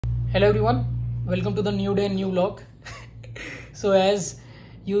Hello everyone, welcome to the new day and new vlog. So as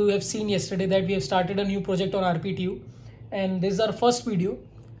you have seen yesterday that we have started a new project on RPTU, and this is our first video,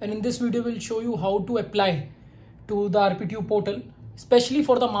 and in this video we'll show you how to apply to the RPTU portal, especially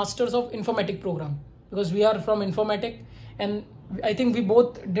for the Masters of Informatic program, because we are from Informatic and I think we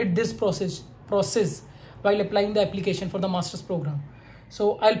both did this process while applying the application for the Masters program.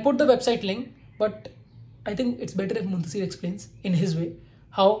 So I'll put the website link, but I think it's better if Muntasir explains in his way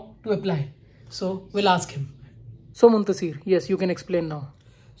how to apply. So we'll ask him. So Muntasir, yes, you can explain now.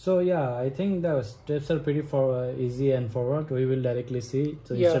 So yeah, I think the steps are pretty easy and forward. We will directly see it.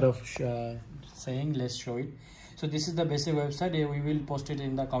 So instead of saying, let's show it. So this is the basic website. We will post it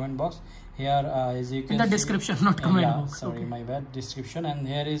in the comment box. Here as you can in the description, not comment box. Sorry, okay. My bad, description. And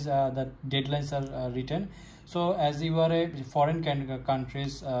here is the deadlines are written. So as you are a foreign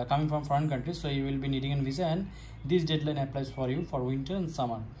countries, coming from foreign countries, so you will be needing a visa, and this deadline applies for you for winter and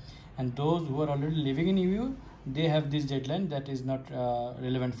summer. And those who are already living in EU, they have this deadline that is not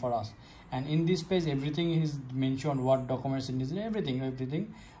relevant for us. And in this page, everything is mentioned, what documents it is,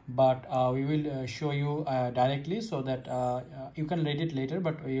 everything. But we will show you directly, so that you can read it later,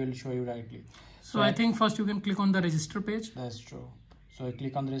 but we will show you directly. So I think first you can click on the register page. That's true. So you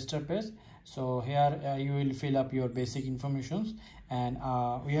click on the register page. So here you will fill up your basic informations, and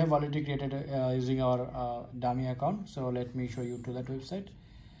we have already created using our dummy account. So let me show you to that website.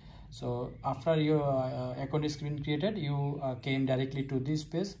 So after your account is been created, you came directly to this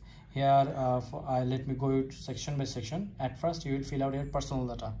page. Here let me go section by section. At first you will fill out your personal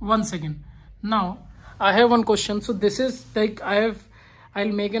data. 1 second. Now I have one question. So this is like I'll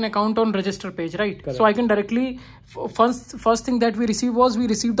make an account on register page, right? Correct. So I can directly first thing that we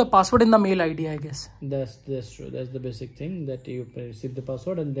received the password in the mail ID, I guess. That's true. That's the basic thing, that you receive the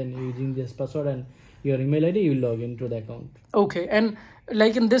password, and then using this password and your email ID, you log into the account. Okay. And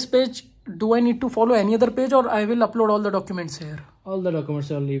like in this page, do I need to follow any other page, or I will upload all the documents here? All the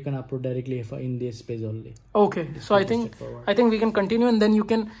documents only you can upload directly in this page only. Okay. So I think we can continue, and then you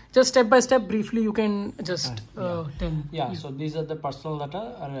can just step by step briefly you can just tell. Yeah. So these are the personal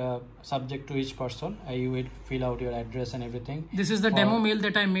data subject to each person. You will fill out your address and everything. This is the demo mail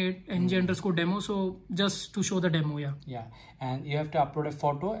that I made, ng_demo. So just to show the demo, yeah. And you have to upload a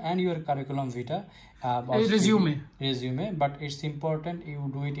photo and your curriculum vitae. Resume, but it's important you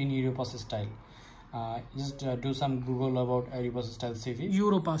do it in Europass style. Just do some Google about Europass style CV.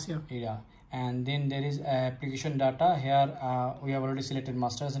 Europass, yeah. And then there is application data. Here we have already selected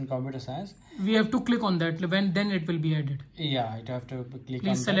Masters in Computer Science. We have to click on that. Then it will be added. Yeah, you have to click.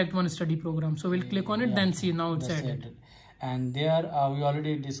 Please select one study program. So we'll click on it. Then see, now it's added. And there we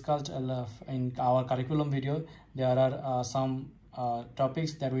already discussed in our curriculum video. There are some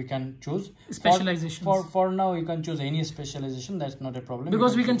topics that we can choose. Specializations. For now you can choose any specialization. That's not a problem,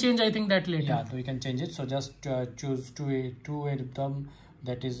 because we can change, I think, that later. Yeah, so we can change it. So just choose two of them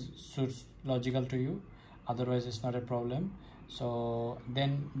that is suits logical to you. Otherwise it's not a problem. So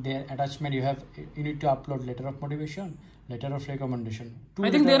then the attachment you need to upload letter of motivation, letter of recommendation.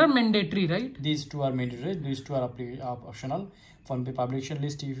 I think they are mandatory, right? These two are mandatory. These two are optional. From the publication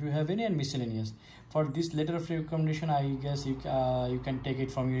list, if you have any, and miscellaneous. For this letter of recommendation, I guess you can take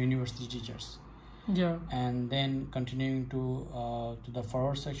it from your university teachers. Yeah. And then continuing to the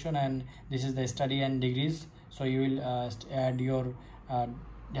forward section, and this is the study and degrees. So you will add your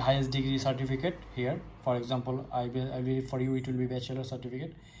the highest degree certificate here. For example, I believe for you it will be bachelor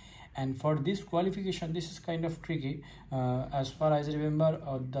certificate. And for this qualification, this is kind of tricky. As far as I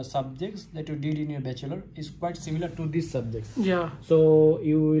remember, the subjects that you did in your bachelor is quite similar to these subjects. Yeah. So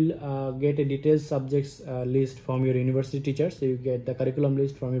you will get a detailed subjects list from your university teachers. So you get the curriculum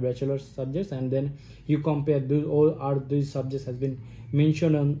list from your bachelor subjects, and then you compare these subjects has been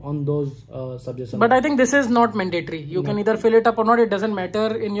mentioned on those subjects. But I think this is not mandatory. You can either fill it up or not. It doesn't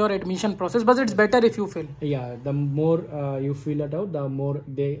matter in your admission process, but it's better if you fill. Yeah, the more you fill it out, the more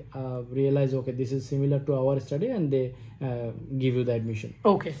they realize, okay, this is similar to our study, and they give you the admission.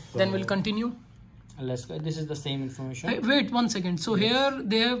 Okay, so then we'll continue. Let's go. This is the same information. Wait 1 second. So here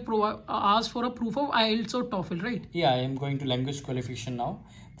they have asked for a proof of IELTS or TOEFL, right? Yeah, I am going to language qualification now.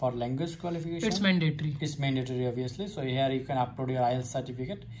 For language qualification, it's mandatory. It's mandatory, obviously. So here you can upload your IELTS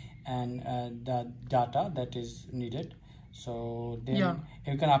certificate and the data that is needed. So then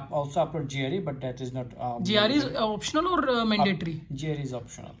you can also upload GRE, but that is not. GRE is optional or mandatory? GRE is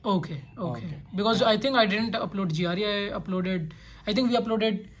optional. Okay. Because I think I didn't upload GRE. I think we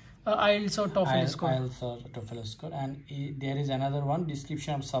uploaded IELTS or TOEFL score. IELTS or TOEFL score, and there is another one,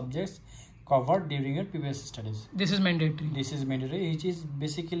 description of subjects, covered during your previous studies. This is mandatory. This is mandatory, which is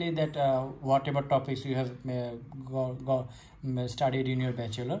basically that whatever topics you have studied in your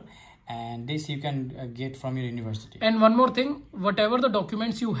bachelor, and this you can get from your university. And one more thing, whatever the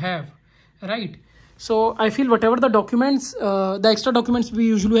documents you have, right? So I feel whatever the documents, the extra documents we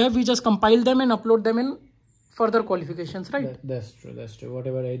usually have, we just compile them and upload them in further qualifications, right? That's true. That's true.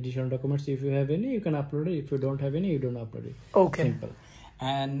 Whatever additional documents, if you have any, you can upload it. If you don't have any, you don't upload it. Okay. Simple.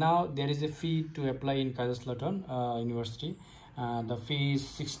 And now there is a fee to apply in Kaiserslautern University. The fee is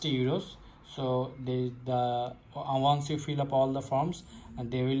 60 euros. So once you fill up all the forms, and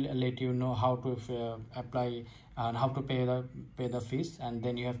they will let you know how to apply and how to pay the fees, and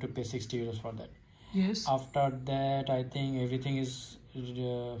then you have to pay 60 euros for that. Yes. After that, I think everything is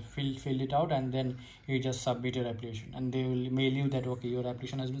fill it out, and then you just submit your application, and they will mail you that okay, your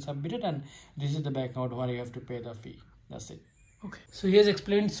application has been submitted, and this is the bank account where you have to pay the fee. That's it. Okay. So he has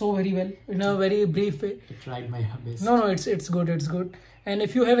explained so very well in a very brief way. I tried my best. No, it's good. It's good. And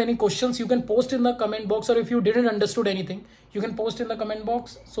if you have any questions, you can post in the comment box, or if you didn't understood anything, you can post in the comment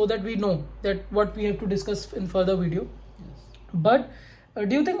box so that we know that what we have to discuss in further video. Yes. But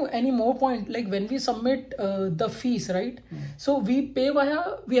do you think any more point, like when we submit the fees, right? So we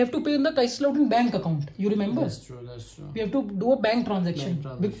have to pay in the Kaiserslautern bank account. You remember? That's true. That's true. We have to do a bank transaction.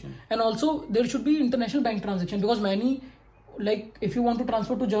 And also there should be international bank transaction, because many, like if you want to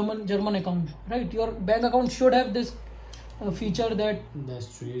transfer to German account, right? Your bank account should have this feature that.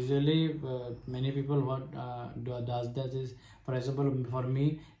 That's true. Usually many people what does that is, for example, for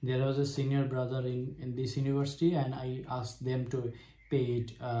me, there was a senior brother in this university, and I asked them to pay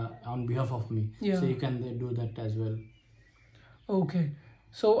it on behalf of me. Yeah. So you can do that as well. Okay.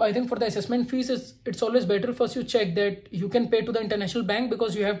 So I think for the assessment fees, it's always better first you check that you can pay to the international bank,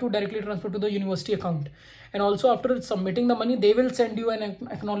 because you have to directly transfer to the university account. And also after submitting the money, they will send you an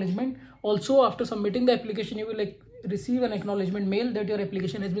acknowledgement. Also after submitting the application, you will receive an acknowledgement mail that your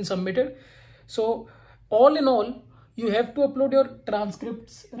application has been submitted. So all in all, you have to upload your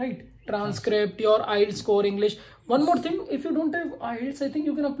transcripts, right? Transcript, your IELTS score, English. One more thing, if you don't have IELTS, I think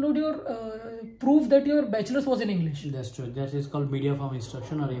you can upload your proof that your bachelor's was in English. That's true. That is called Media Form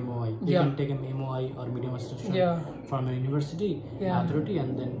Instruction, or MOI. You can take an MOI or Medium Instruction from a university authority,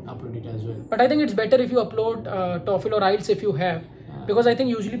 and then upload it as well. But I think it's better if you upload TOEFL or IELTS if you have. Because I think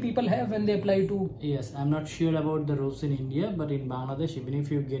usually people have when they apply to. Yes, I'm not sure about the rules in India, but in Bangladesh, even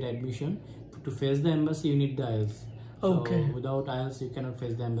if you get admission, to face the embassy, you need the IELTS. Okay. So without IELTS, you cannot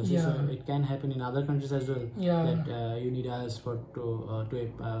face the embassy. Yeah. So it can happen in other countries as well. Yeah. That you need IELTS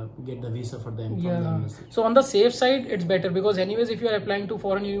to get the visa for them from the embassy. So on the safe side, it's better, because anyways, if you are applying to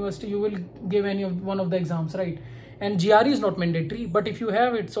foreign university, you will give one of the exams, right? And GRE is not mandatory, but if you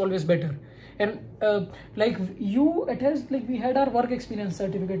have, it's always better. And like we had our work experience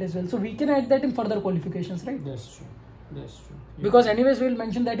certificate as well, so we can add that in further qualifications, right? That's true. That's true. Yeah. Because anyways, we'll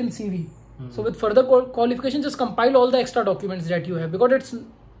mention that in CV. So with further qualification, just compile all the extra documents that you have, because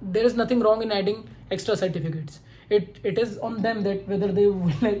there is nothing wrong in adding extra certificates. It is on them that whether they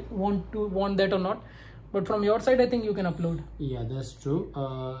want that or not. But from your side, I think you can upload. Yeah, that's true.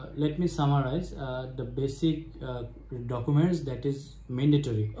 Let me summarize the basic documents that is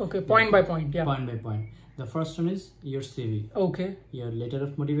mandatory. Okay, point by point. Yeah. Point by point. The first one is your CV. Okay. Your letter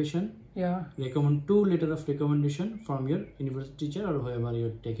of motivation. Yeah. Two letter of recommendation from your university teacher or whoever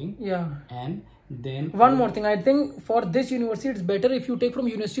you're taking. Yeah. And then one more thing, I think for this university, it's better if you take from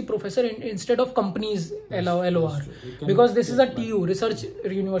university professor instead of companies LOR, because this is a TU, research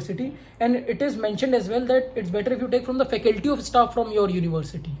university, and it is mentioned as well that it's better if you take from the faculty of staff from your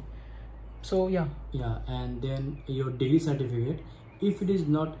university. So yeah. Yeah, and then your degree certificate. If it is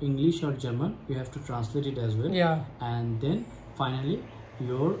not English or German, you have to translate it as well. Yeah. And then finally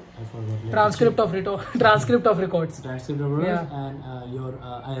your transcript of records, and your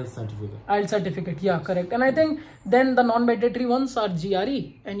IELTS certificate. IELTS certificate, yeah, correct. And I think then the non-mandatory ones are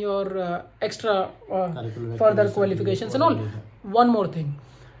GRE and your extra further qualifications and all. One more thing,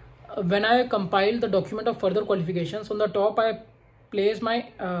 when I compile the document of further qualifications, on the top I place my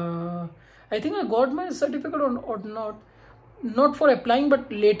I think I got my certificate or not for applying,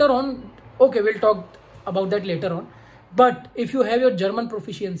 but later on. Okay, we'll talk about that later on. But if you have your German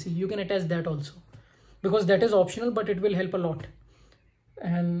proficiency, you can attach that also, because that is optional, but it will help a lot.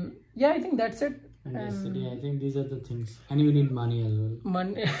 And yeah, I think that's it. Yeah, I think these are the things. And you need money as well.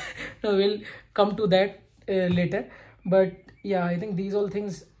 Money, no, we'll come to that later. But yeah, I think these all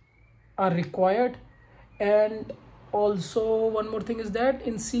things are required. And also one more thing is that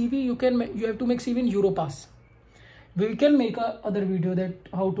in CV, you have to make CV in Europass. We can make a other video that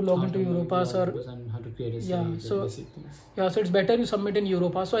how to log into Europass or and how to create a yeah. CV, So basic things. yeah, so it's better you submit in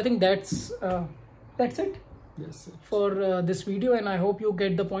Europass. So I think that's it Yes, sir. for this video, and I hope you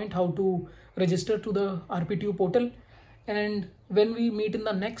get the point how to register to the RPTU portal. And when we meet in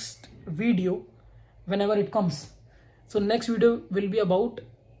the next video, whenever it comes, so next video will be about,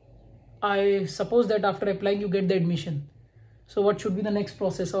 I suppose that after applying you get the admission. So what should be the next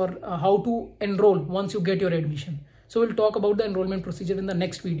process, or how to enroll once you get your admission. So we'll talk about the enrollment procedure in the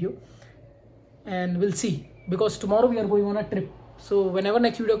next video, and we'll see, because tomorrow we are going on a trip. So whenever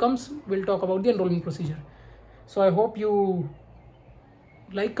next video comes, we'll talk about the enrollment procedure. So I hope you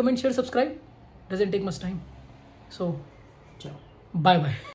like, comment, share, subscribe. Doesn't take much time. So Ciao. bye bye.